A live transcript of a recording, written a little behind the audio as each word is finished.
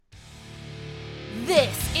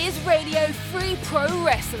This is Radio Free Pro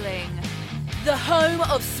Wrestling, the home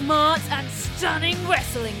of smart and stunning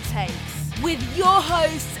wrestling takes, with your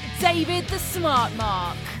hosts David the Smart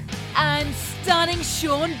Mark and stunning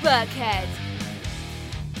Shawn Burkhead.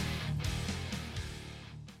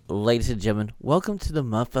 Ladies and gentlemen, welcome to the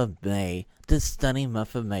month of May, the stunning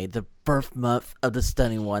month of May, the birth month of the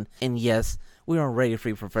stunning one. And yes, we are on Radio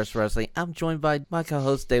Free Professional Wrestling. I'm joined by my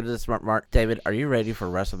co-host, David the Smart Mark. David, are you ready for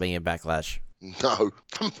WrestleMania BackLash? No,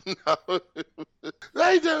 no,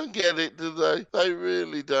 they don't get it, do they? They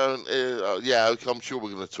really don't. Yeah, I'm sure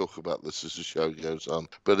we're going to talk about this as the show goes on,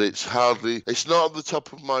 but it's not at the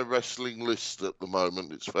top of my wrestling list at the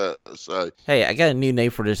moment, it's fair to say. Hey, I got a new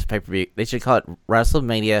name for this pay-per-view. They should call it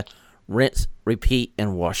WrestleMania Rinse, Repeat,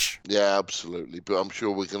 and Wash. Yeah, absolutely, but I'm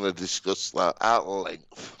sure we're going to discuss that at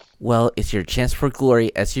length. Well, it's your chance for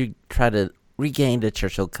glory as you try to regain the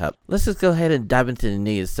Churchill Cup. Let's just go ahead and dive into the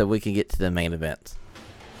news so we can get to the main event.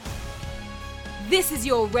 This is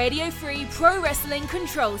your Radio Free Pro Wrestling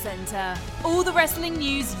Control Center. All the wrestling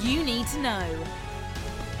news you need to know.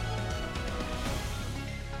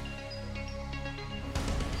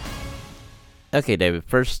 Okay, David,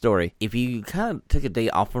 first story. If you kind of took a day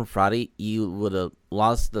off on Friday, you would have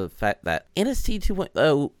lost the fact that NXT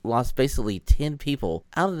 2.0 lost basically 10 people.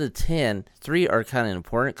 Out of the 10, 3 are kind of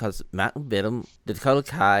important because Malcolm Bidham, Dakota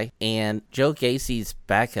Kai, and Joe Gacy's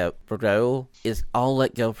backup, Bordeaux, is all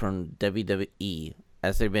let go from WWE,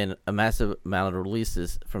 as there have been a massive amount of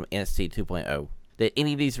releases from NXT 2.0. Did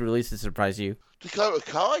any of these releases surprise you? Dakota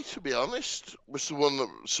Kai, to be honest, was the one that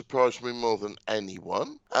surprised me more than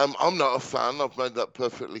anyone. I'm not a fan, I've made that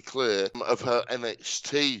perfectly clear, of her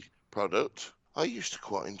NXT product. I used to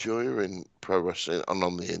quite enjoy her in pro wrestling and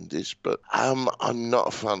on the indies, but I'm not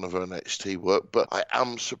a fan of her NXT work, but I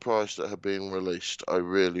am surprised at her being released. I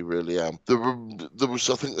really, really am. There was,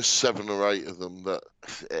 I think there's 7 or 8 of them that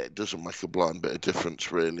it doesn't make a blind bit of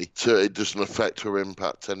difference, really. So it doesn't affect her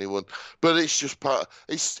impact anyone. But it's just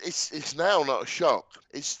it's now not a shock.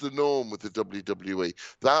 It's the norm with the WWE.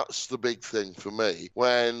 That's the big thing for me.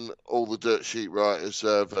 When all the dirt sheet writers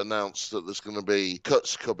have announced that there's going to be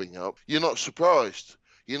cuts coming up, you're not surprised.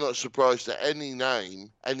 You're not surprised at any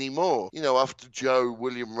name anymore. You know, after Joe,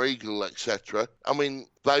 William Regal, etc. I mean,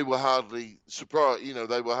 they were hardly surprised. You know,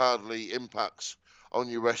 they were hardly impacts on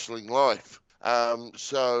your wrestling life.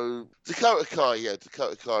 So Dakota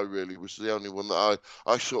Kai really was the only one that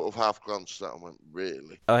I sort of half glanced at and went,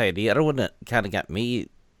 really? Oh, hey, the other one that kind of got me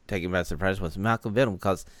taken by surprise was Malcolm Bidham,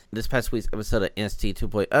 because this past week's episode of NXT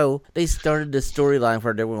 2.0, they started the storyline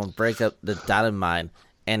where they were going to break up the Dynamite,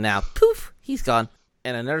 and now, poof, he's gone.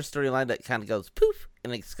 And another storyline that kind of goes poof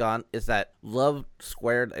and it's gone is that love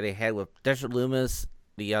squared that they had with Dexter Lumis,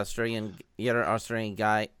 the other Australian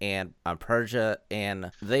guy, and Persia,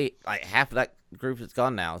 and they, like, half of that group is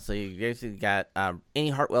gone now. So you basically got Andy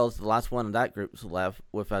Hartwell's the last one of that group's left,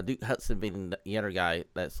 with Duke Hudson being the other guy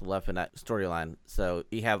that's left in that storyline. So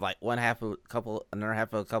you have like one half of a couple, another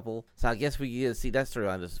half of a couple. So I guess we get to see that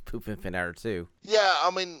storyline just poof and finale too. Yeah, I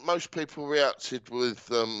mean, most people reacted with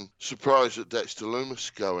surprise at Dexter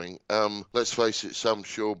Lumis going. Let's face it, Sam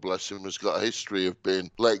Shaw, bless him, has got a history of being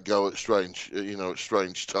let go at strange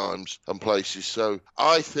times and places. So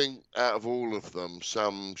I think out of all of them,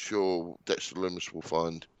 Sam Shaw, Dexter Lumis will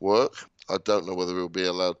find work. I don't know whether he'll be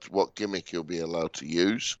allowed what gimmick he'll be allowed to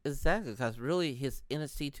use. Exactly, because really his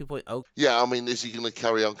NXT 2.0. Yeah, I mean, is he going to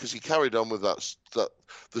carry on? Because he carried on with that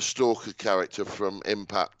the Stalker character from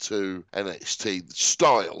Impact to NXT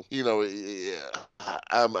style, you know,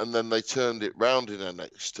 and then they turned it round in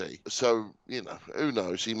NXT. So, you know, who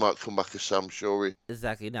knows? He might come back as Sam Shaw.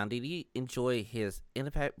 Exactly. Now, did you enjoy his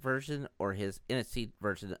Impact version or his NXT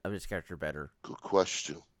version of his character better? Good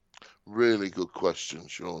question. Really good question,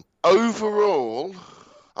 Shawn. Overall,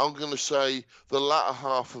 I'm going to say the latter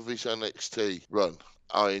half of his NXT run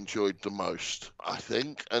I enjoyed the most, I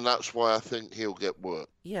think, and that's why I think he'll get work.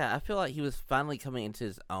 Yeah, I feel like he was finally coming into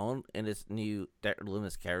his own in this new Dexter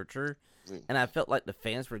Lumis character, and I felt like the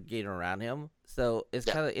fans were getting around him, so it's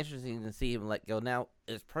kind of interesting to see him let go. Now,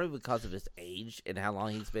 it's probably because of his age and how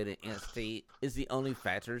long he's been in NXT is the only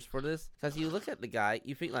factors for this, because you look at the guy,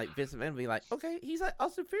 you think like Vince McMahon be like, okay, he's like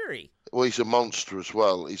Austin Fury. Well, he's a monster as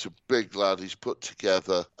well. He's a big lad. He's put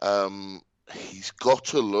together. He's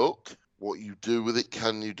got a look. What you do with it,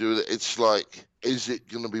 can you do with it? It's like, is it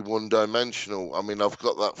going to be one-dimensional? I mean, I've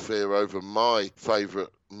got that fear over my favourite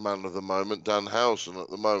man of the moment, Danhausen,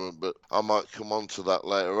 at the moment, but I might come on to that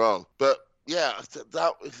later on. But yeah,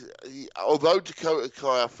 although Dakota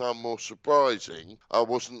Kai I found more surprising, I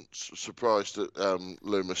wasn't surprised at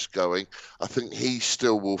Lumis going. I think he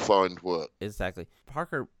still will find work. Exactly.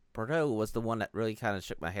 Parker Bordeaux was the one that really kind of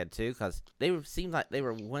shook my head too, because seemed like they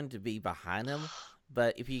were one to be behind him.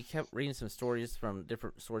 But if you kept reading some stories from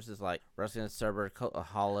different sources like Wrestling Observer,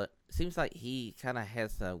 Cultaholic, it seems like he kind of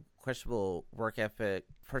has some questionable work ethic,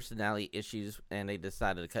 personality issues, and they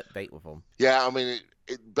decided to cut bait with him. Yeah, I mean,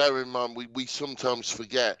 bear in mind, we sometimes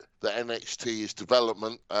forget that NXT is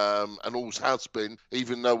development, and always has been,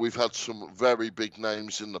 even though we've had some very big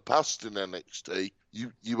names in the past in NXT.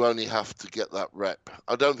 You only have to get that rep.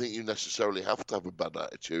 I don't think you necessarily have to have a bad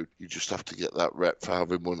attitude. You just have to get that rep for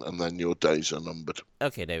having one, and then your days are numbered.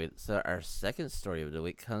 Okay, David. So our second story of the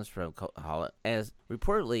week comes from Cultaholic, as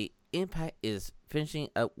reportedly Impact is finishing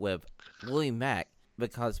up with Willie Mack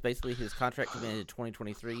because basically his contract came in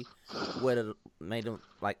 2023 would have made him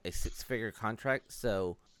like a 6-figure contract.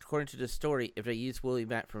 So according to the story, if they use Willie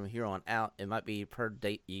Mack from here on out, it might be per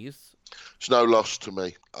date use. It's no loss to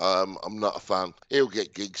me. I'm not a fan. He'll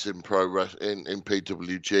get gigs in in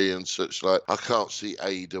PWG and such like. I can't see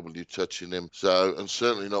AEW touching him. So, and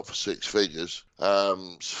certainly not for 6 figures.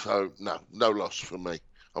 So no loss for me,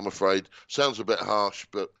 I'm afraid. Sounds a bit harsh,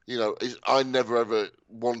 but, I never ever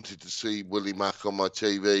wanted to see Willie Mack on my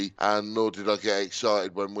TV, and nor did I get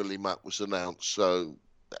excited when Willie Mack was announced. So,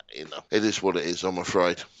 it is what it is, I'm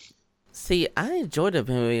afraid. See, I enjoyed him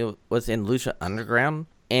when he was in Lucha Underground,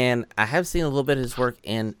 and I have seen a little bit of his work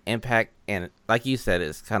in Impact, and like you said,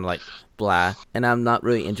 it's kind of like blah, and I'm not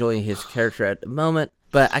really enjoying his character at the moment.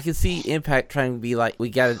 But I can see Impact trying to be like, we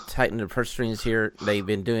got to tighten the purse strings here. They've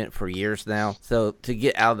been doing it for years now. So to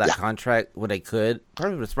get out of that contract when they could,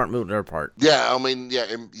 probably a smart move on their part. Yeah, I mean,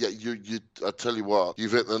 I tell you what,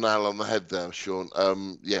 you've hit the nail on the head there, Shawn.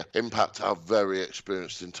 Impact are very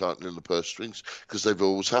experienced in tightening the purse strings because they've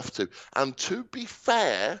always have to. And to be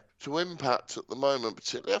fair to Impact at the moment,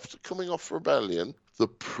 particularly after coming off Rebellion, the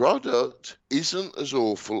product isn't as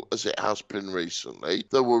awful as it has been recently.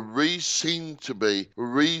 There seem to be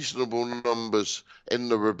reasonable numbers in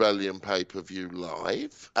the Rebellion pay-per-view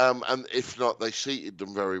live. And if not, they seated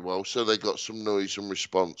them very well, so they got some noise and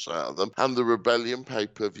response out of them. And the Rebellion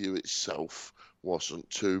pay-per-view itself wasn't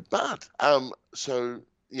too bad.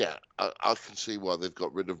 Yeah, I can see why they've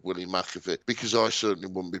got rid of Willie Mack of it, because I certainly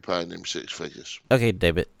wouldn't be paying him 6 figures. Okay,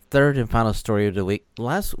 David. Third and final story of the week.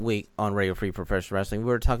 Last week on Radio Free Professional Wrestling, we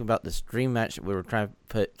were talking about this dream match we were trying to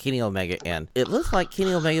put Kenny Omega in. It looks like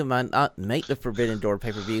Kenny Omega might not make the Forbidden Door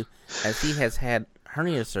pay-per-view, as he has had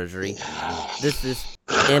hernia surgery this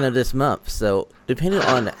end of this month. So depending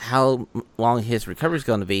on how long his recovery is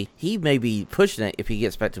going to be, he may be pushing it if he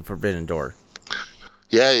gets back to Forbidden Door.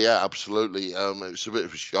 Yeah, absolutely. It was a bit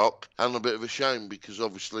of a shock and a bit of a shame, because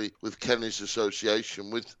obviously with Kenny's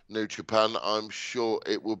association with New Japan, I'm sure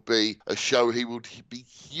it would be a show he would be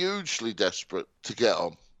hugely desperate to get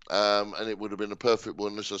on. And it would have been a perfect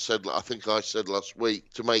one, as I think I said last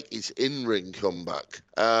week, to make his in-ring comeback.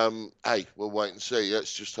 Hey, we'll wait and see.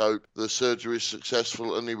 Let's just hope the surgery is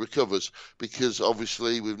successful and he recovers, because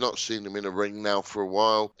obviously we've not seen him in a ring now for a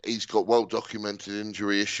while. He's got well-documented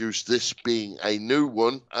injury issues, this being a new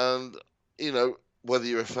one. And, whether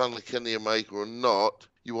you're a fan of Kenny Omega or not,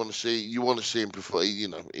 you want to see him perform.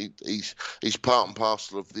 He's part and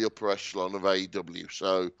parcel of the upper echelon of AEW.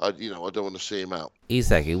 So I don't want to see him out.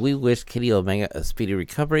 Exactly. We wish Kenny Omega a speedy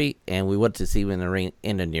recovery, and we want to see him in the ring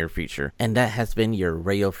in the near future. And that has been your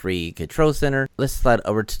Radio Free Control Center. Let's slide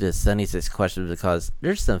over to the Sunny 6 questions, because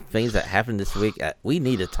there's some things that happened this week that we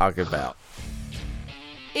need to talk about.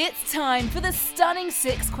 It's time for the stunning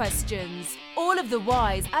 6 questions. All of the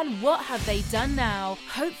whys and what have they done now.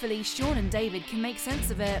 Hopefully Shawn and David can make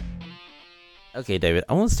sense of it. Okay, David,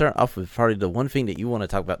 I want to start off with probably the one thing that you want to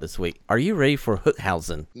talk about this week. Are you ready for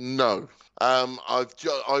Hookhausen? No.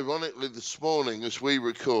 Ironically, this morning as we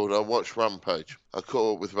record, I watched Rampage. I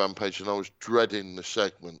caught up with Rampage and I was dreading the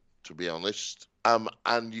segment, to be honest.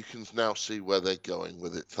 And you can now see where they're going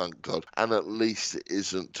with it, thank God. And at least it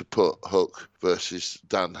isn't to put Hook versus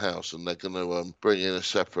Danhausen. They're going to bring in a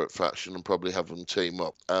separate faction and probably have them team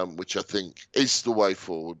up, which I think is the way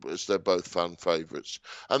forward, as they're both fan favourites.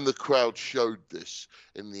 And the crowd showed this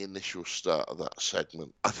in the initial start of that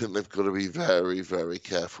segment. I think they've got to be very, very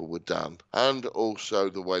careful with Dan. And also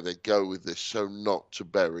the way they go with this, so not to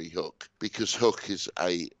bury Hook, because Hook is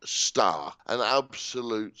a star, an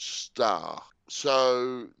absolute star.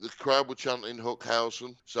 So the crowd were chanting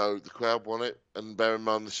Hookhausen, so the crowd won it. And bear in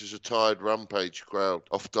mind, this is a tired Rampage crowd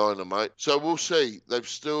off Dynamite. So we'll see. They've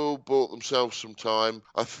still bought themselves some time.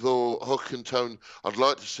 I thought Hook and Tony, I'd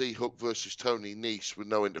like to see Hook versus Tony Nese with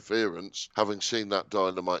no interference, having seen that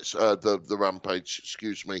Dynamite, the Rampage,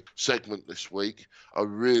 segment this week. I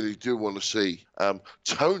really do want to see.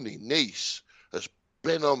 Tony Nese has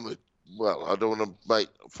been on the well, I don't want to make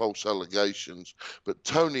false allegations, but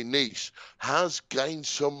Tony Nese has gained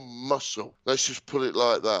some muscle. Let's just put it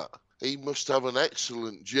like that. He must have an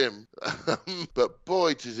excellent gym, but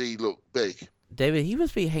boy, does he look big. David, he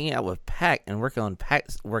must be hanging out with Pac and working on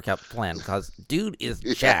Pac's workout plan because dude is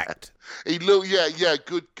jacked. He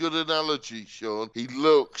good analogy, Shawn. He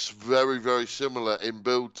looks very, very similar in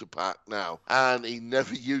build to Pac now, and he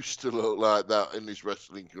never used to look like that in his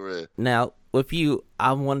wrestling career. Now, with you,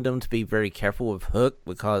 I want them to be very careful with Hook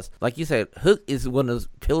because, like you said, Hook is one of those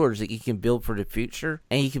pillars that you can build for the future,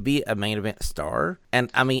 and he could be a main event star. And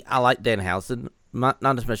I mean, I like Danhausen. Not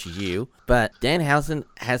as much as you, but Danhausen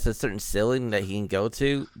has a certain ceiling that he can go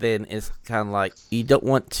to. Then it's kind of like you don't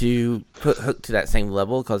want to put Hook to that same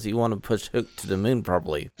level because you want to push Hook to the moon,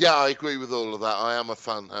 probably. Yeah, I agree with all of that. I am a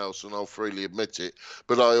fan house, and I'll freely admit it.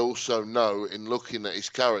 But I also know, in looking at his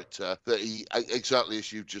character, that he, exactly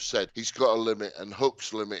as you just said, he's got a limit, and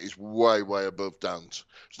Hook's limit is way, way above Dan's.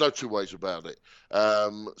 There's no two ways about it.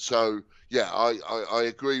 So yeah, I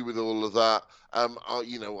agree with all of that.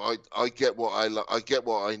 I get what I get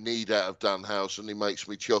what I need out of Danhausen. He makes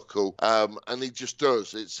me chuckle, and he just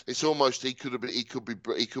does. It's almost he could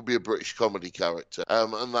be a British comedy character,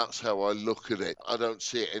 and that's how I look at it. I don't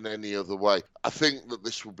see it in any other way. I think that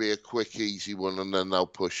this will be a quick, easy one, and then they'll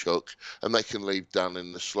push Hook, and they can leave Dan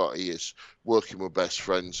in the slot he is, working with best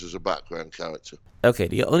friends as a background character. Okay,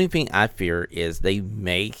 the only thing I fear is they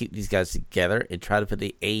may keep these guys together and try to put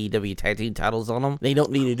the AEW tag team titles on them. They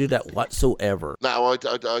don't need to do that whatsoever. No, I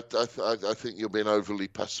think you're being overly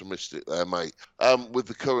pessimistic there, mate. With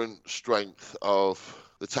the current strength of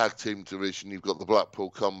the tag team division, you've got the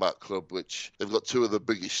Blackpool Combat Club, which they've got two of the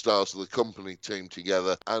biggest stars of the company team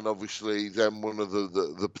together, and obviously then one of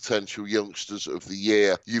the potential youngsters of the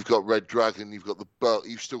year. You've got Red Dragon, you've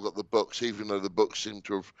still got the Bucks, even though the Bucks seem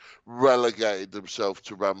to have relegated themselves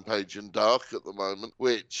to Rampage and Dark at the moment,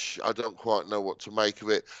 which I don't quite know what to make of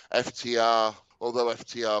it. FTR, although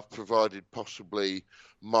FTR provided possibly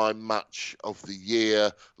my match of the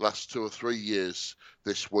year last 2 or 3 years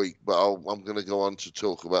this week, but I'm going to go on to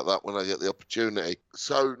talk about that when I get the opportunity.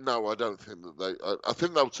 So no, I don't think that I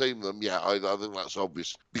think they'll team them. Yeah, I think that's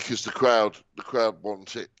obvious because the crowd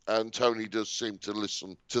wants it, and Tony does seem to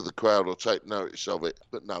listen to the crowd or take notice of it.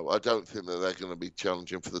 But no, I don't think that they're going to be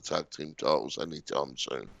challenging for the tag team titles anytime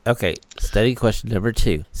soon. Okay, study question number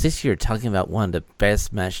 2. Since you're talking about one of the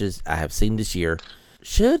best matches I have seen this year,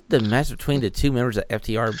 should the match between the two members of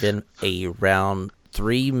FTR have been a round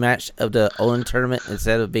 3 match of the Owen tournament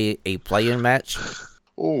instead of being a play-in match?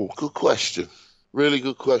 Oh, good question. Really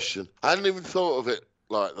good question. I hadn't even thought of it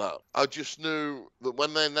like that. I just knew that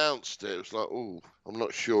when they announced it, it was like, oh, I'm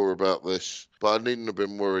not sure about this. But I needn't have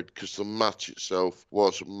been worried because the match itself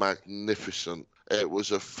was magnificent. It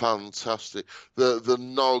was a fantastic... The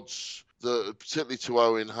nods, particularly to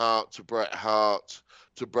Owen Hart, to Bret Hart,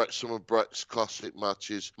 to some of Bret's classic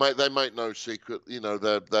matches. They make no secret,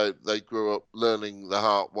 they grew up learning the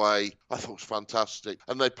Hart way. I thought it was fantastic.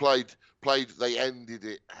 And they ended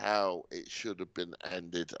it how it should have been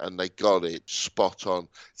ended, and they got it spot on.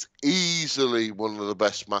 It's easily one of the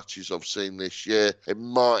best matches I've seen this year. It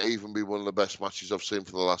might even be one of the best matches I've seen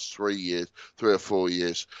for the last 3 or 4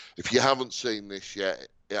 years. If you haven't seen this yet,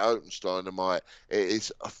 it opens Dynamite. It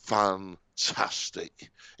is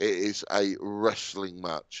fantastic. It is a wrestling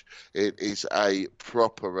match. It is a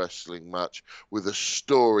proper wrestling match with a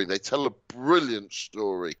story. They tell a brilliant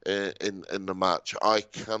story in the match. I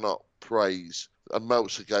cannot praise. And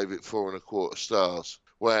Meltzer gave it 4.25 stars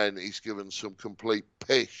when he's given some complete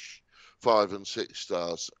pish 5 and 6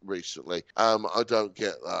 stars recently. I don't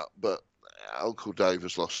get that, but Uncle Dave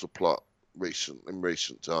has lost the plot in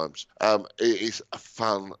recent times. It is a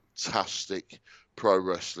fantastic pro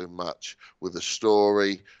wrestling match with a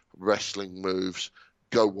story, wrestling moves.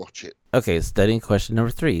 Go watch it. Okay, studying question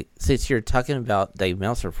number 3. Since you're talking about Dave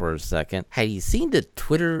Meltzer for a second, have you seen the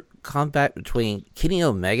Twitter combat between Kenny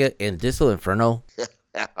Omega and Disco Inferno?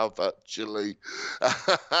 I have actually.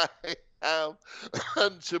 I have.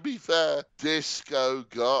 And to be fair, Disco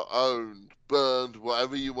got owned, burned,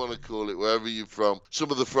 whatever you want to call it, wherever you're from.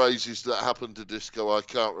 Some of the phrases that happened to Disco I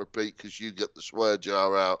can't repeat because you get the swear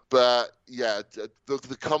jar out. But yeah,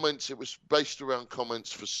 the comments, it was based around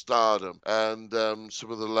comments for Stardom and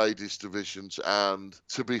some of the ladies divisions. And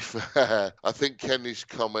to be fair, I think Kenny's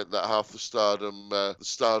comment that half the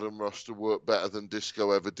Stardom roster worked better than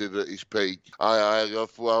Disco ever did at his peak. I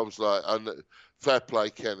was like, fair play,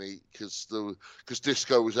 Kenny, because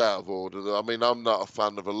Disco was out of order. I mean, I'm not a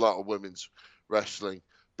fan of a lot of women's wrestling,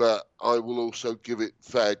 but I will also give it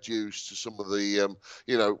fair dues to some of the,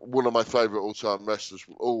 one of my favourite all-time wrestlers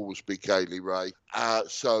will always be Kaylee Ray.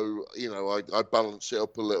 So, I balance it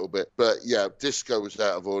up a little bit. But, yeah, Disco was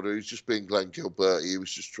out of order. He was just being Glenn Gilbert. He was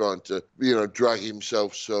just trying to, drag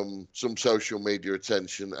himself some social media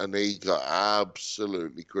attention, and he got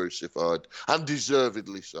absolutely crucified, and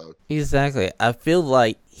deservedly so. Exactly. I feel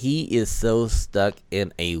like he is so stuck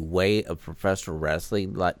in a way of professional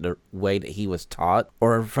wrestling, like the way that he was taught,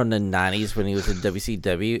 or from the 90s when he was in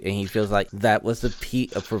WCW, and he feels like that was the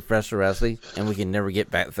peak of professional wrestling, and we can never get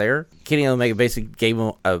back there. Kenny Omega basically gave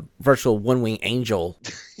him a virtual one-wing angel.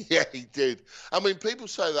 Yeah, he did. I mean, people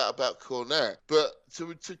say that about Cornette, but to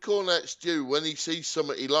Cornette's due, when he sees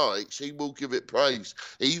something he likes, he will give it praise,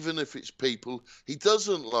 even if it's people he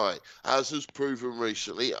doesn't like. As has proven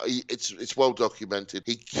recently, it's well documented,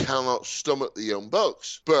 he cannot stomach the Young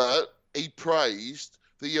Bucks, but he praised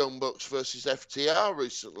the Young Bucks versus FTR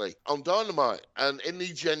recently on Dynamite, and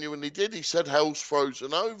he genuinely did. He said hell's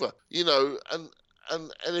frozen over,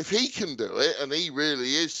 and if he can do it, and he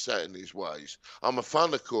really is set in his ways, I'm a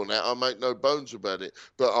fan of Cornette, I make no bones about it,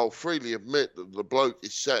 but I'll freely admit that the bloke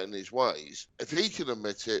is set in his ways. If he can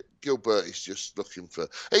admit it, Gilbert is just looking for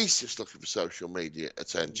social media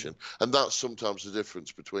attention, and that's sometimes the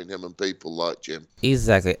difference between him and people like Jim.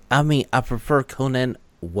 Exactly. I mean, I prefer Conan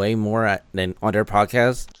way more than on their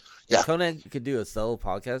podcast. Yeah. If Conan could do a solo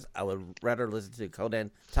podcast, I would rather listen to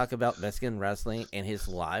Conan talk about Mexican wrestling and his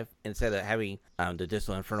life instead of having the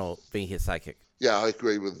Disco Inferno being his sidekick. Yeah, I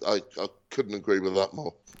couldn't agree with that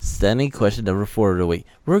more. Standing question number 4 of the week.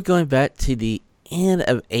 We're going back to the end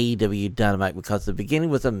of AEW Dynamite because the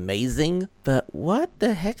beginning was amazing, but what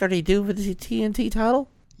the heck are they doing with the TNT title?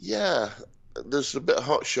 Yeah, there's a bit of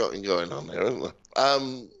hot-shotting going on there, isn't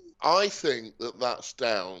there? I think that's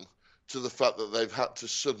down to the fact that they've had to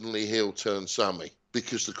suddenly heel turn Sammy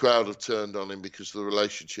because the crowd have turned on him because of the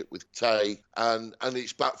relationship with Tay, and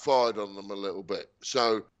it's backfired on them a little bit.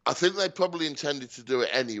 So I think they probably intended to do it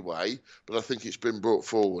anyway, but I think it's been brought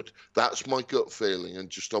forward. That's my gut feeling, and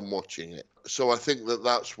just on watching it. So I think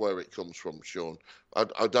that's where it comes from, Shawn.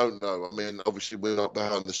 I don't know. I mean, obviously we're not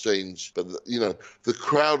behind the scenes, but the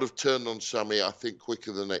crowd have turned on Sammy, I think,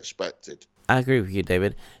 quicker than expected. I agree with you,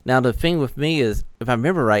 David. Now, the thing with me is, if I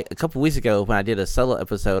remember right, a couple weeks ago when I did a solo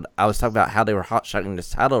episode, I was talking about how they were hot-shotting this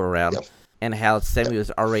title around, and how Sammy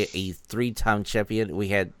was already a 3-time champion. We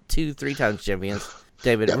had 2 3-time champions.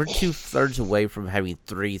 David, we're 2/3 away from having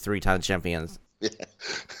 3-time champions. Yeah.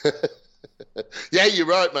 Yeah, you're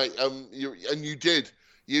right, mate. You did.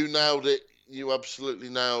 You nailed it. You absolutely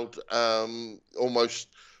nailed almost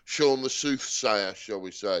Shawn the Soothsayer, shall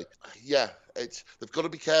we say. Yeah, they've got to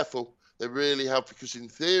be careful. They really have, because in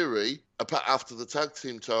theory, after the tag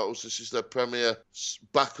team titles, this is their premier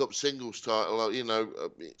backup singles title,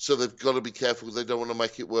 so they've got to be careful. They don't want to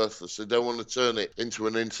make it worthless. They don't want to turn it into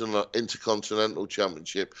an intercontinental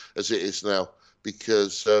championship as it is now,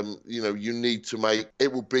 because, you need to make,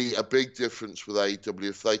 it will be a big difference with AEW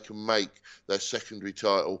if they can make their secondary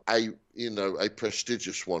title a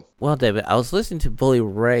prestigious one. Well, David, I was listening to Bully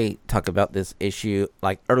Ray talk about this issue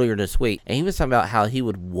earlier this week, and he was talking about how he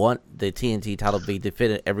would want the TNT title to be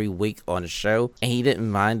defended every week on the show, and he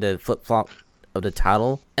didn't mind the flip-flop of the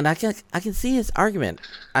title. And I can see his argument.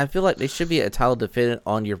 I feel like there should be a title defended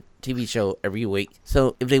on your TV show every week.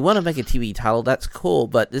 So if they want to make a TV title, that's cool,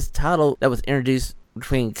 but this title that was introduced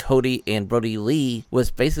between Cody and Brody Lee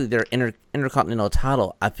was basically their intercontinental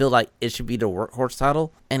title. I feel like it should be the workhorse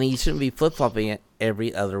title, and he shouldn't be flip-flopping it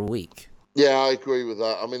every other week. Yeah, I agree with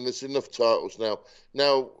that. I mean, there's enough titles now.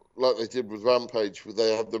 Now, like they did with Rampage, where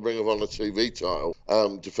they had the Ring of Honor TV title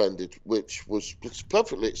defended, which was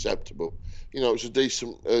perfectly acceptable. It was a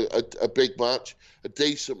decent, a big match, a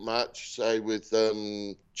decent match, say, with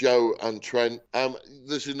Joe and Trent.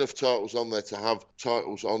 There's enough titles on there to have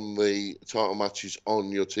titles on the title matches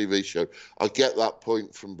on your TV show. I get that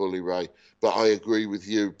point from Bully Ray, but I agree with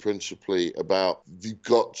you principally about you've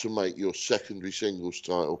got to make your secondary singles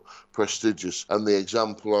title prestigious. And the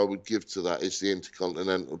example I would give to that is the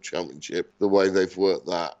Intercontinental Championship, the way they've worked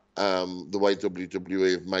that. The way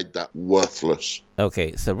WWE have made that worthless.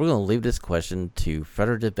 Okay, so we're going to leave this question to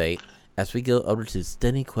further debate as we go over to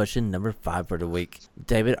standing question number 5 for the week.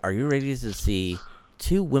 David, are you ready to see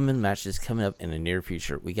 2 women matches coming up in the near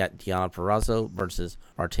future? We got Deonna Purrazzo versus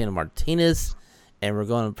Martina Martinez, and we're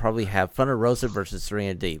going to probably have Thunder Rosa versus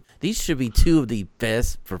Serena Deeb. These should be 2 of the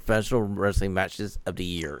best professional wrestling matches of the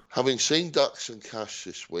year. Having seen Dax and Cash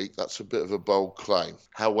this week, that's a bit of a bold claim.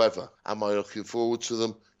 However, am I looking forward to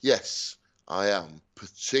them? Yes, I am.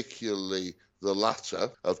 Particularly the latter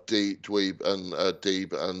of Dweeb and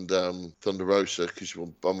Deeb and Thunder Rosa, because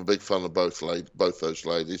I'm a big fan of both those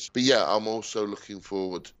ladies. But yeah, I'm also looking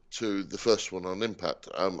forward to the first one on Impact.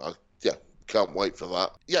 Can't wait for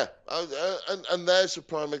that. Yeah, and there's a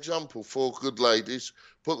prime example. 4 good ladies,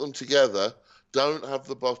 put them together. Don't have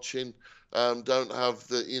the botching. Don't have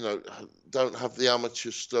the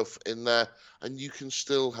amateur stuff in there, and you can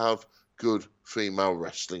still have good female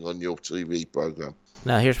wrestling on your TV program.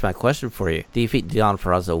 Now, here's my question for you. Do you think Deonna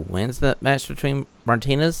Purrazzo wins that match between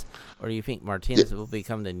Martinez, or do you think Martinez will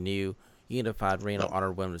become the new unified Ring of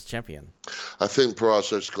Honor Women's Champion? I think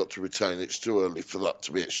Purrazzo's got to retain. It's too early for that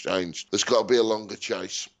to be exchanged. There's got to be a longer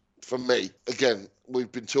chase. For me, again,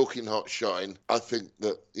 we've been talking hot shine. I think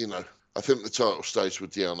that, I think the title stays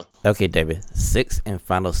with Deonna. Okay, David. 6th and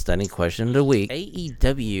final stunning question of the week.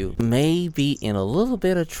 AEW may be in a little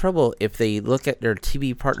bit of trouble if they look at their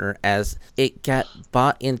TV partner, as it got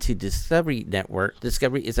bought into Discovery Network.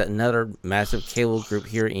 Discovery is another massive cable group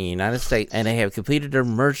here in the United States, and they have completed their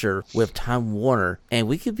merger with Time Warner. And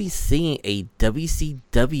we could be seeing a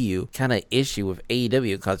WCW kind of issue with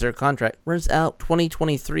AEW because their contract runs out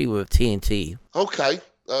 2023 with TNT. Okay.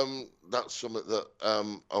 That's something that,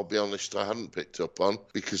 I'll be honest, I hadn't picked up on,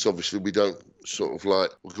 because obviously we don't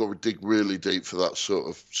we've got to dig really deep for that sort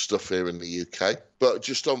of stuff here in the UK. But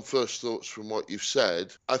just on first thoughts from what you've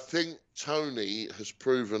said, I think Tony has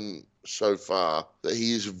proven so far that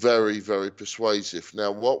he is very, very persuasive.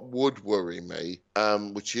 Now, what would worry me,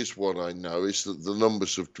 which is what I know, is that the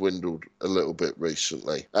numbers have dwindled a little bit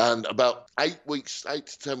recently. And about 8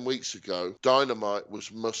 to 10 weeks ago, Dynamite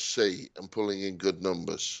was must-see and pulling in good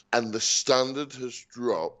numbers. And the standard has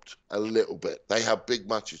dropped a little bit. They have big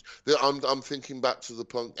matches. I'm thinking back to the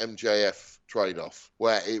Punk MJF trade-off,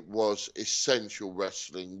 where it was essential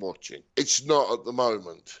wrestling watching. It's not at the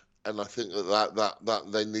moment. And I think that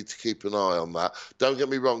they need to keep an eye on that. Don't get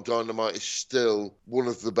me wrong, Dynamite is still one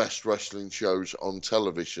of the best wrestling shows on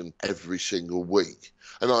television every single week.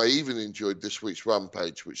 And I even enjoyed this week's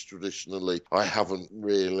Rampage, which traditionally I haven't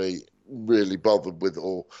really bothered with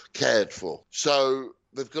or cared for. So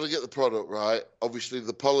they've got to get the product right. Obviously,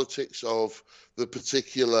 the politics of the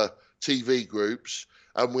particular TV groups,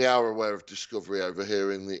 and we are aware of Discovery over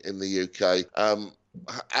here in the UK.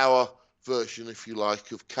 Our version, if you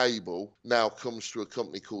like, of cable now comes to a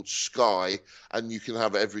company called Sky, and you can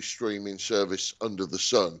have every streaming service under the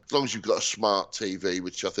sun. As long as you've got a smart TV,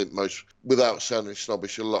 which I think most, without sounding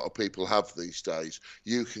snobbish, a lot of people have these days,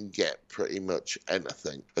 you can get pretty much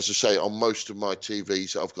anything. As I say, on most of my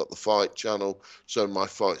TVs, I've got the Fight channel, so my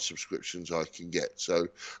Fight subscriptions I can get. So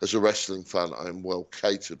as a wrestling fan, I'm well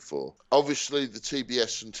catered for. Obviously, the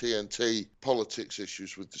TBS and TNT politics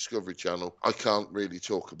issues with Discovery Channel, I can't really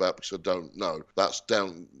talk about because I don't know. That's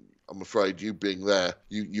down, I'm afraid, you being there,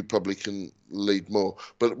 you probably can lead more.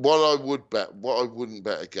 But what I wouldn't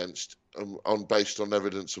bet against, based on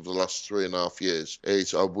evidence of the last 3.5 years,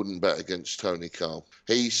 is I wouldn't bet against Tony Khan.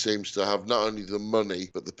 He seems to have not only the money,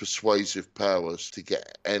 but the persuasive powers to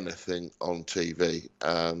get anything on TV.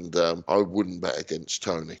 And I wouldn't bet against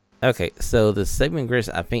Tony. Okay, so the segment grace,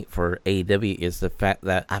 I think, for AEW is the fact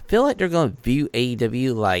that I feel like they're going to view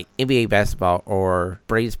AEW like NBA basketball or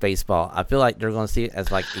Braves baseball. I feel like they're going to see it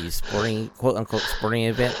as like a sporting, quote-unquote, sporting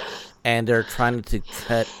event, and they're trying to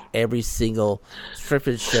cut every single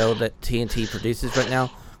scripted show that TNT produces right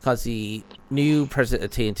now, because the new president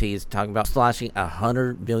of TNT is talking about slashing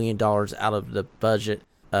 $100 million out of the budget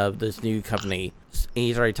of this new company.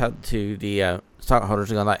 He's already talked to the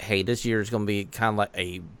stockholders are going like, hey, this year is going to be kind of like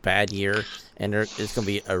a bad year, and it's going to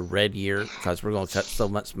be a red year because we're going to cut so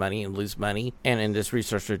much money and lose money, and in this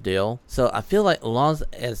restructured deal. So I feel like as long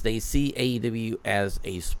as they see AEW as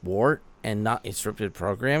a sport and not a scripted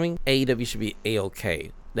programming, AEW should be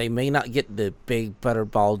A-okay. They may not get the big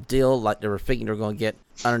butterball deal like they were thinking they were going to get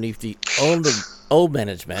underneath the old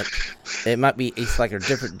management. It might be a slightly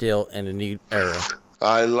different deal in the new era.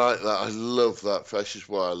 I like that. I love that. This is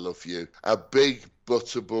why I love you. A big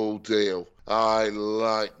butterball deal. I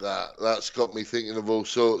like that. That's got me thinking of all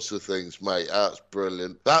sorts of things, mate. That's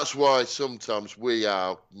brilliant. That's why sometimes we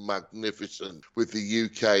are magnificent with the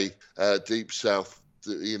UK Deep South,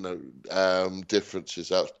 differences.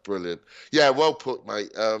 That's brilliant. Yeah, well put, mate.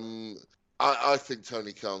 I think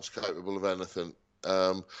Tony Khan's capable of anything.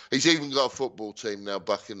 He's even got a football team now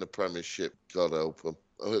back in the Premiership. God help him.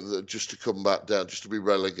 Just to come back down, just to be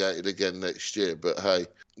relegated again next year. But hey,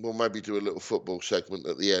 we'll maybe do a little football segment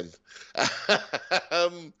at the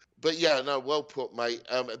end. But yeah, no, well put, mate.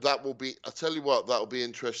 That will be. I tell you what, that will be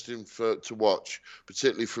interesting to watch,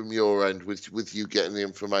 particularly from your end, with you getting the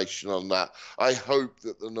information on that. I hope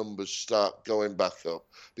that the numbers start going back up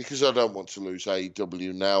because I don't want to lose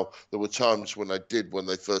AEW now. There were times when I did when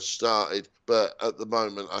they first started, but at the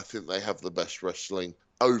moment, I think they have the best wrestling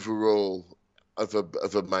overall of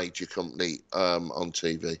a major company on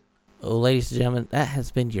TV. Well, ladies and gentlemen, that has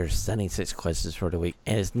been your 76 questions for the week.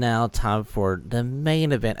 And it's now time for the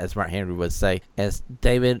main event, as Mark Henry would say, as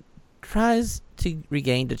David tries to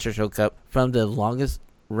regain the Churchill Cup from the longest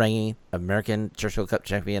reigning American Churchill Cup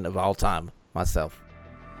champion of all time, myself.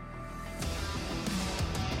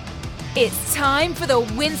 It's time for the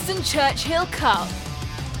Winston Churchill Cup.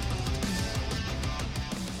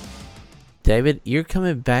 David, you're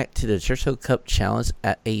coming back to the Churchill Cup Challenge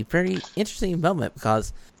at a very interesting moment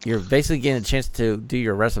because you're basically getting a chance to do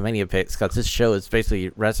your WrestleMania picks because this show is basically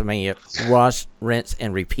WrestleMania wash, rinse,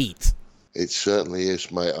 and repeat. It certainly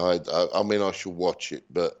is, mate. I mean, I shall watch it,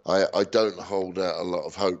 but I don't hold out a lot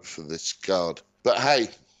of hope for this card. But hey,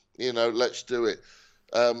 let's do it.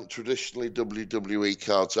 Traditionally, WWE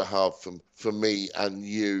cards are hard for me and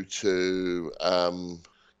you to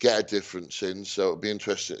get a difference in, so it'll be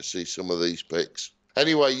interesting to see some of these picks.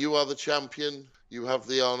 Anyway, you are the champion. You have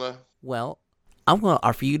the honor. Well, I'm going to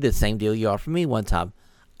offer you the same deal you offered me one time.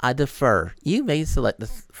 I defer. You may select the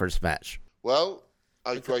first match. Well,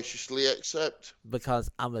 I graciously accept. Because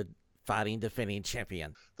I'm a fighting, defending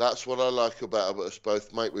champion. That's what I like about us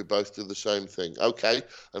both, mate. We both do the same thing. Okay,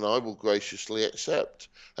 and I will graciously accept.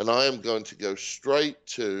 And I am going to go straight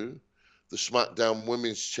to the SmackDown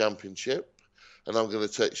Women's Championship. And I'm going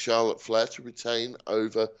to take Charlotte Flair to retain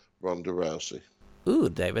over Ronda Rousey. Ooh,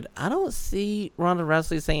 David, I don't see Ronda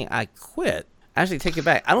Rousey saying I quit. Actually, take it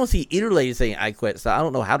back. I don't see either lady saying I quit, so I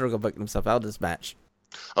don't know how they're going to book themselves out of this match.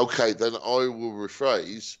 Okay, then I will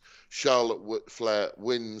rephrase. Charlotte Flair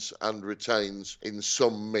wins and retains in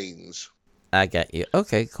some means. I got you.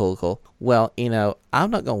 Okay, cool. Well, I'm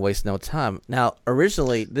not going to waste no time. Now,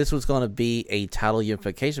 originally, this was going to be a title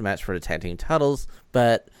unification match for the tag team titles,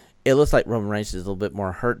 but it looks like Roman Reigns is a little bit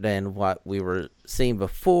more hurt than what we were seeing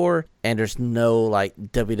before, and there's no,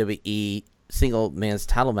 WWE single men's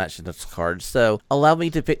title match in this card. So, allow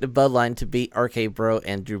me to pick the Bloodline to beat RK Bro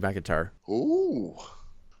and Drew McIntyre. Ooh,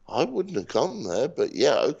 I wouldn't have gone there, but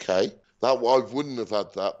yeah, okay. I wouldn't have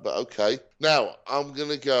had that, but okay. Now, I'm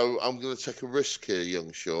going to take a risk here,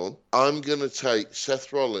 young Shawn. I'm going to take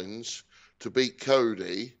Seth Rollins to beat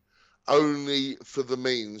Cody only for the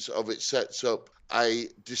means of it sets up a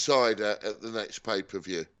decider at the next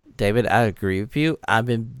pay-per-view. David, I agree with you. I've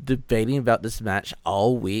been debating about this match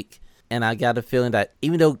all week, and I got a feeling that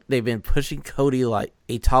even though they've been pushing Cody like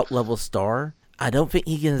a top-level star, I don't think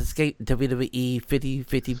he can escape WWE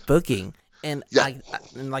 50-50 booking. And,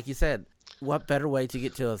 and like you said, what better way to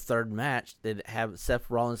get to a third match than have Seth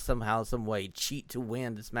Rollins somehow, some way cheat to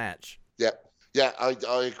win this match? Yeah, I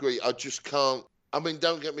agree. I just can't. I mean,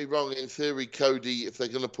 don't get me wrong. In theory, Cody, if they're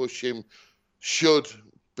going to push him, should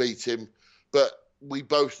beat him. But we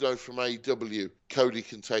both know from AEW, Cody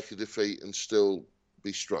can take a defeat and still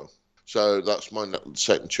be strong. So that's my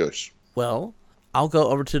second choice. Well, I'll go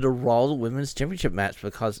over to the Raw Women's Championship match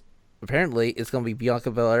because apparently it's going to be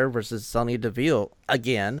Bianca Belair versus Sonya Deville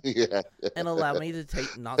again. Yeah. And allow me to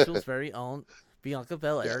take Knoxville's very own Bianca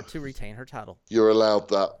Belair to retain her title. You're allowed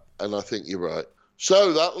that, and I think you're right.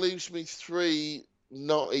 So that leaves me three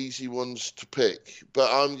not easy ones to pick, but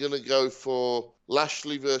I'm going to go for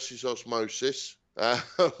Lashley versus Osmosis,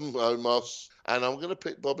 Omos, and I'm going to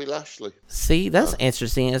pick Bobby Lashley. See, that's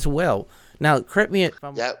interesting as well. Now, correct me if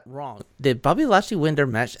I'm wrong. Did Bobby Lashley win their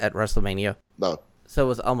match at WrestleMania? No. So it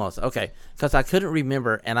was almost. Okay. Because I couldn't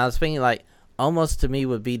remember, and I was thinking, almost to me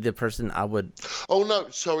would be the person I would... Oh, no,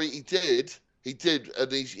 sorry, he did. He did,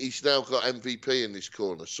 and he's now got MVP in his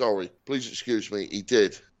corner. Sorry. Please excuse me, he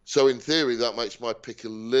did. So in theory, that makes my pick a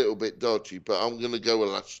little bit dodgy, but I'm going to go with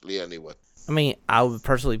Lashley anyway. I mean, I would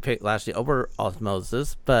personally pick Lashley over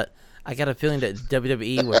Osmosis, but I got a feeling that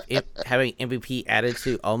WWE, with having MVP added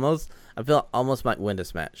to Omos, I feel like Omos might win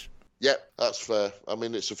this match. Yep, that's fair. I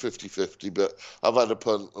mean, it's a 50-50, but I've had a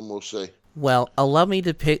punt, and we'll see. Well, allow me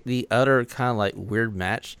to pick the other kind of weird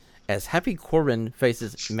match as Happy Corbin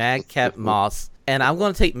faces Madcap Moss. And I'm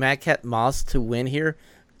going to take Madcap Moss to win here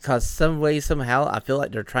because some way, somehow, I feel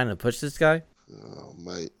like they're trying to push this guy. Oh,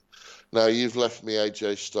 mate. Now, you've left me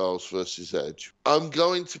AJ Styles versus Edge. I'm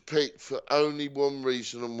going to pick for only one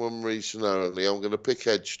reason and one reason only. I'm going to pick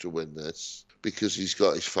Edge to win this because he's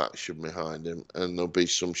got his faction behind him and there'll be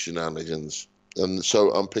some shenanigans. And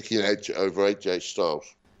so I'm picking Edge over AJ Styles.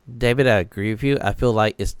 David, I agree with you. I feel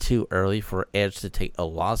like it's too early for Edge to take a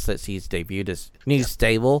loss since he's debuted his new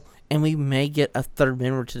stable, and we may get a third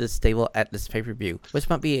member to the stable at this pay-per-view, which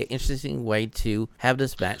might be an interesting way to have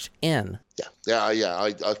this match end.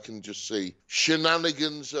 I can just see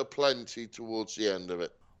shenanigans aplenty towards the end of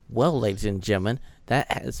it. Well, ladies and gentlemen,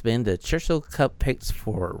 that has been the Churchill Cup picks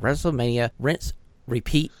for WrestleMania Rinse,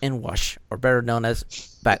 Repeat, and Wash, or better known as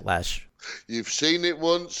BackLash. You've seen it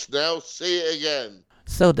once, now see it again.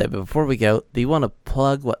 So, David, before we go, do you want to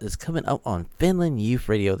plug what is coming up on Finland Youth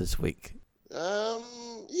Radio this week?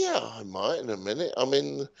 Yeah, I might in a minute. I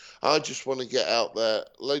mean, I just want to get out there.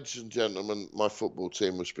 Ladies and gentlemen, my football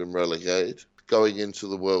team has been relegated going into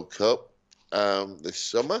the World Cup this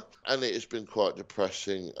summer, and it has been quite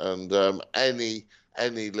depressing. And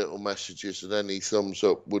any little messages and any thumbs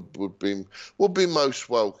up would be most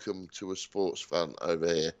welcome to a sports fan over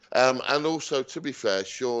here. And also, to be fair,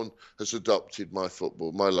 Shawn has adopted my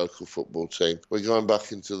local football team. We're going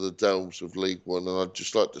back into the delves of League One, and I'd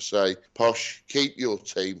just like to say, Posh, keep your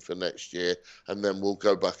team for next year, and then we'll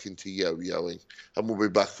go back into yo-yoing, and we'll be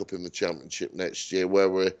back up in the Championship next year, where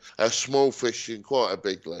we're a small fish in quite a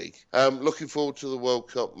big league. Looking forward to the World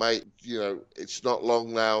Cup, mate. You know, it's not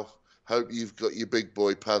long now. Hope you've got your big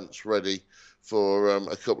boy pants ready for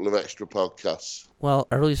a couple of extra podcasts. Well,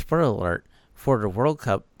 early spoiler alert, for the World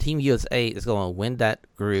Cup, Team USA is going to win that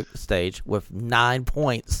group stage with 9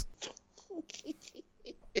 points.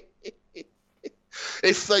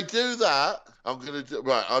 If they do that, I'm going to do...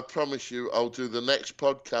 Right, I promise you, I'll do the next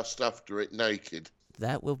podcast after it naked.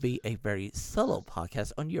 That will be a very solo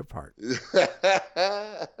podcast on your part.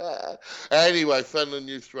 Anyway, Finland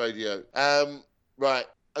Youth Radio. Right.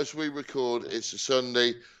 As we record, it's a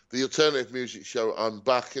Sunday, the Alternative Music Show. I'm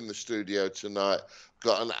back in the studio tonight.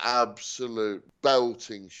 Got an absolute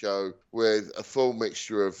belting show with a full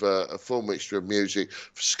mixture of music,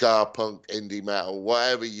 ska, punk, indie metal,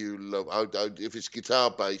 whatever you love. If it's guitar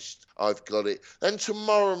based, I've got it. Then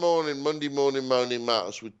tomorrow morning, Monday morning, Moaning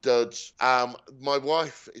Matters with Duds. My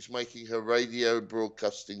wife is making her radio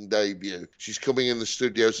broadcasting debut. She's coming in the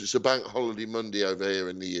studios. It's a bank holiday Monday over here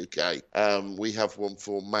in the UK. We have one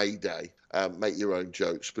for May Day. Make your own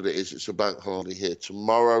jokes, but it's a bank holiday here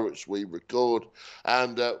tomorrow as we record.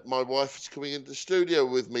 And my wife is coming into the studio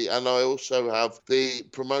with me, and I also have the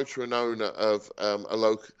promoter and owner of a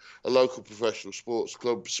local professional sports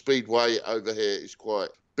club. Speedway over here is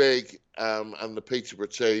quite big, and the Peterborough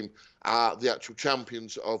team are the actual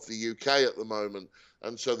champions of the UK at the moment.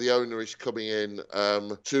 And so the owner is coming in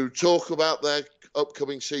to talk about their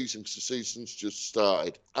upcoming season, because the season's just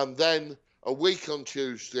started. And then a week on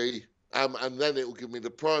Tuesday, and then it will give me the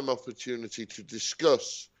prime opportunity to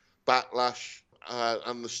discuss BackLash,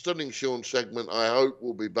 and the Stunning Shawn segment, I hope,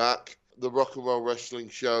 will be back. The Rock and Roll Wrestling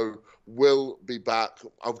Show will be back.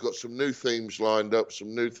 I've got some new themes lined up,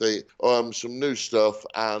 some new stuff,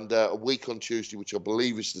 and a week on Tuesday, which I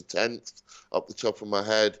believe is the 10th, up the top of my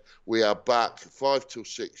head, we are back 5 till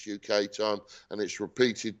 6 UK time, and it's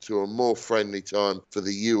repeated to a more friendly time for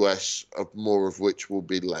the US, more of which will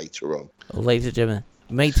be later on. Ladies and gentlemen,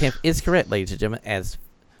 May 10th is correct, ladies and gentlemen, as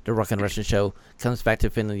the Rock and Wrestling Show comes back to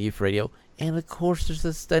Finland Youth Radio. And of course, there's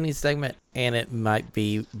a stunning segment, and it might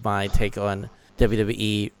be my take on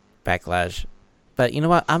WWE BackLash. But you know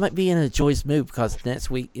what? I might be in a joyous mood because next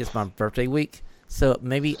week is my birthday week. So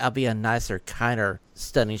maybe I'll be a nicer, kinder,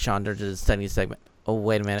 stunning Shawn during the stunning segment. Oh,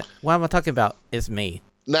 wait a minute. What am I talking about? It's me.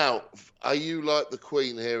 Now, are you like the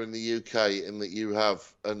Queen here in the UK in that you have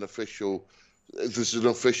there's an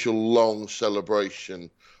official long celebration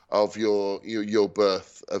of your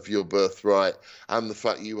birthright, and the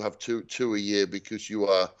fact you have two a year because you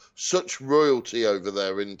are such royalty over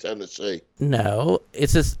there in Tennessee? No,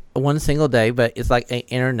 it's just one single day, but it's like an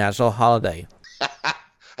international holiday.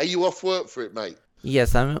 Are you off work for it, mate?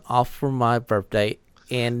 Yes, I'm off for my birthday,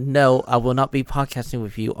 and no, I will not be podcasting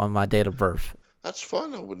with you on my date of birth. That's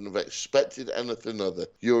fine. I wouldn't have expected anything other.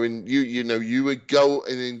 You would go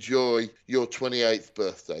and enjoy your 28th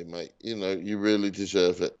birthday, mate. You know, you really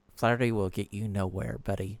deserve it. Flattery will get you nowhere,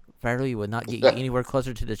 buddy. Flattery will not get you anywhere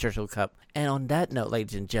closer to the Churchill Cup. And on that note,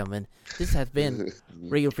 ladies and gentlemen, this has been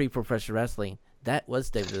Radio Free Professional Wrestling. That was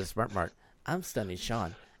David the Smart Mark. I'm Stunning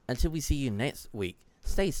Shawn. Until we see you next week,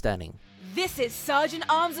 stay stunning. This is Sergeant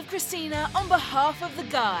Arms of Christina on behalf of the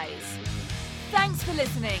guys. Thanks for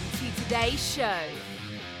listening to today's show.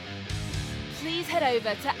 Please head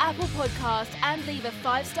over to Apple Podcast and leave a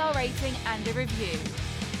 5-star rating and a review.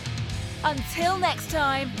 Until next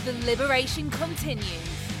time, the liberation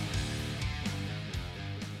continues.